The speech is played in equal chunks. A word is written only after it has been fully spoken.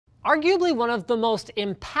Arguably one of the most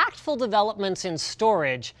impactful developments in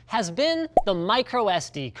storage has been the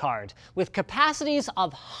microSD card. With capacities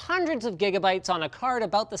of hundreds of gigabytes on a card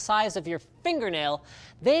about the size of your fingernail,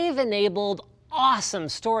 they've enabled awesome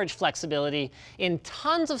storage flexibility in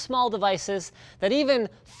tons of small devices that even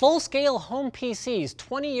full-scale home PCs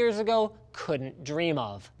 20 years ago couldn't dream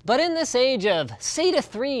of. But in this age of SATA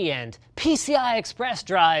 3 and PCI Express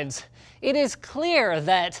drives, it is clear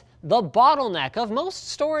that the bottleneck of most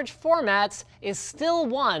storage formats is still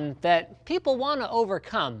one that people want to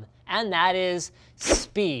overcome, and that is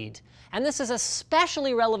speed. And this is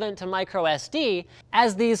especially relevant to microSD,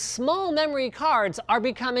 as these small memory cards are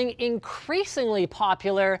becoming increasingly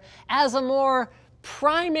popular as a more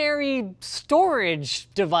primary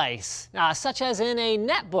storage device, such as in a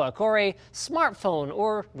netbook or a smartphone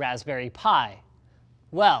or Raspberry Pi.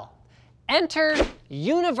 Well, enter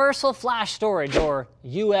Universal Flash Storage, or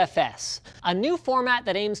UFS, a new format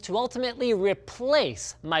that aims to ultimately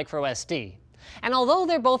replace microSD. And although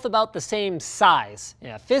they're both about the same size,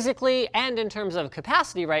 physically and in terms of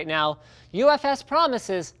capacity right now, UFS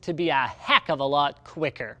promises to be a heck of a lot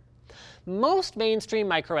quicker. Most mainstream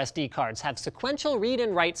microSD cards have sequential read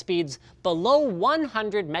and write speeds below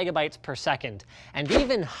 100 megabytes per second, and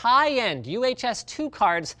even high-end UHS 2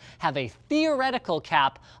 cards have a theoretical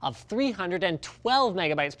cap of 312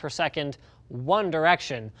 megabytes per second one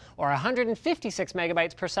direction, or 156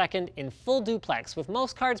 megabytes per second in full duplex, with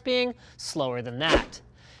most cards being slower than that.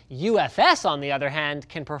 UFS, on the other hand,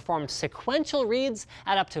 can perform sequential reads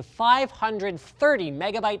at up to 530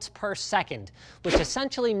 megabytes per second, which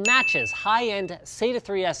essentially matches high-end SATA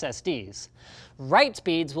 3 SSDs. Write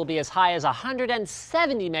speeds will be as high as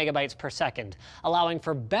 170 megabytes per second, allowing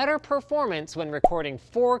for better performance when recording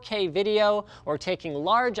 4K video or taking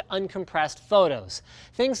large uncompressed photos,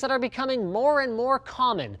 things that are becoming more and more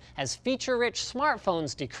common as feature-rich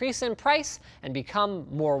smartphones decrease in price and become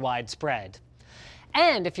more widespread.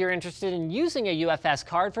 And if you're interested in using a UFS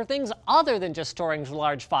card for things other than just storing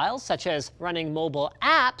large files, such as running mobile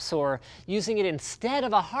apps or using it instead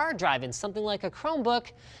of a hard drive in something like a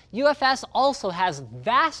Chromebook, UFS also has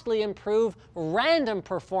vastly improved random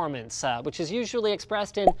performance, which is usually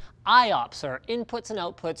expressed in IOPS, or inputs and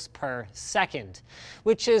outputs per second,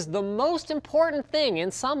 which is the most important thing in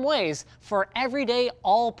some ways for everyday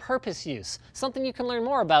all-purpose use, something you can learn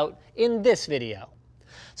more about in this video.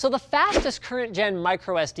 So the fastest current-gen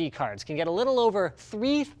microSD cards can get a little over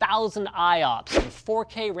 3,000 IOPS and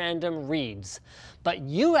 4K random reads, but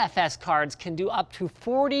UFS cards can do up to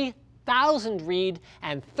 40,000 read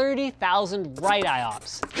and 30,000 write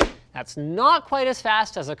IOPS. That's not quite as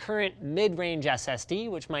fast as a current mid-range SSD,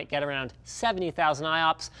 which might get around 70,000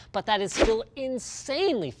 IOPS, but that is still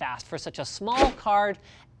insanely fast for such a small card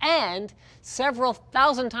and several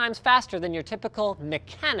thousand times faster than your typical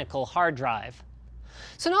mechanical hard drive.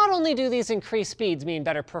 So not only do these increased speeds mean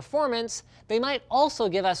better performance, they might also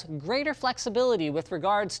give us greater flexibility with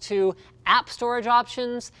regards to app storage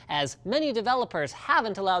options, as many developers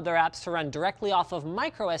haven't allowed their apps to run directly off of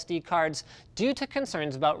microSD cards due to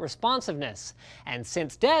concerns about responsiveness. And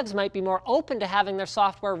since devs might be more open to having their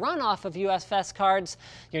software run off of UFS cards,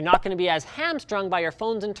 you're not going to be as hamstrung by your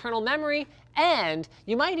phone's internal memory, and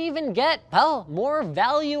you might even get, well, more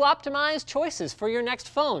value-optimized choices for your next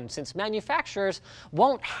phone, since manufacturers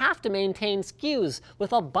won't have to maintain SKUs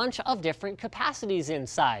with a bunch of different capacities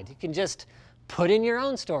inside. You can just put in your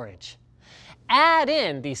own storage. Add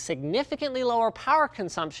in the significantly lower power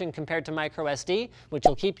consumption compared to microSD, which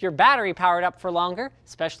will keep your battery powered up for longer,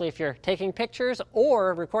 especially if you're taking pictures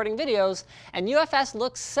or recording videos, and UFS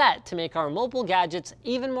looks set to make our mobile gadgets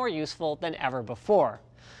even more useful than ever before.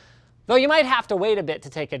 Though you might have to wait a bit to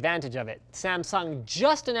take advantage of it. Samsung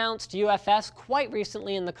just announced UFS quite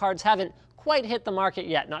recently, and the cards haven't quite hit the market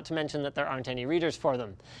yet, not to mention that there aren't any readers for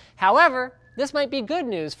them. However, this might be good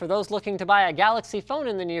news for those looking to buy a Galaxy phone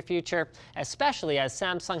in the near future, especially as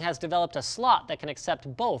Samsung has developed a slot that can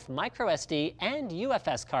accept both microSD and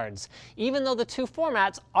UFS cards, even though the two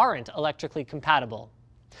formats aren't electrically compatible.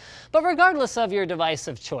 But regardless of your device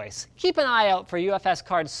of choice, keep an eye out for UFS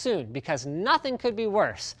cards soon, because nothing could be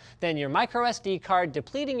worse than your microSD card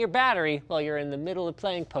depleting your battery while you're in the middle of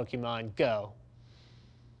playing Pokemon Go.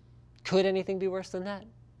 Could anything be worse than that?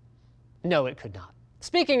 No, it could not.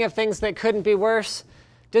 Speaking of things that couldn't be worse,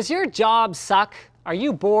 does your job suck? Are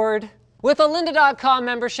you bored? With a lynda.com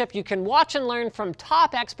membership, you can watch and learn from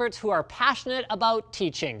top experts who are passionate about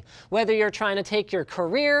teaching. Whether you're trying to take your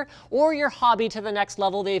career or your hobby to the next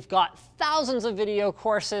level, they've got thousands of video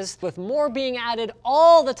courses with more being added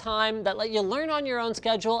all the time that let you learn on your own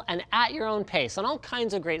schedule and at your own pace on all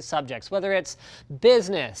kinds of great subjects, whether it's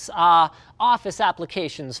business, office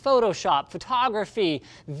applications, Photoshop, photography,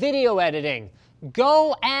 video editing.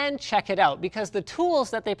 Go and check it out because the tools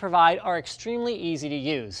that they provide are extremely easy to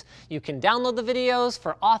use. You can download the videos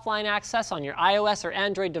for offline access on your iOS or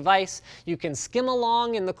Android device. You can skim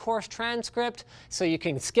along in the course transcript so you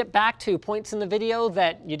can skip back to points in the video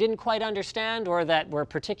that you didn't quite understand or that were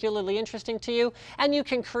particularly interesting to you. And you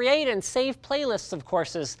can create and save playlists of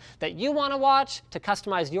courses that you want to watch to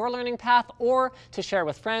customize your learning path or to share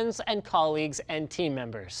with friends and colleagues and team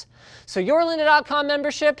members. So your lynda.com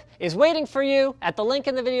membership is waiting for you at the link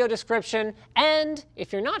in the video description. And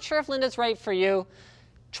if you're not sure if Lynda's right for you,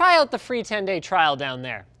 try out the free 10-day trial down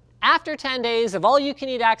there. After 10 days of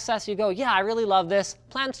all-you-can-eat access, you go, yeah, I really love this.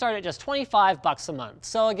 Plans start at just 25 bucks a month.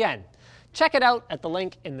 So again, check it out at the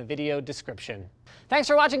link in the video description. Thanks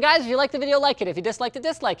for watching, guys. If you liked the video, like it. If you disliked it,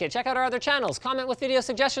 dislike it. Check out our other channels. Comment with video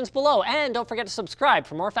suggestions below. And don't forget to subscribe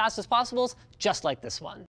for more Fast as Possibles just like this one.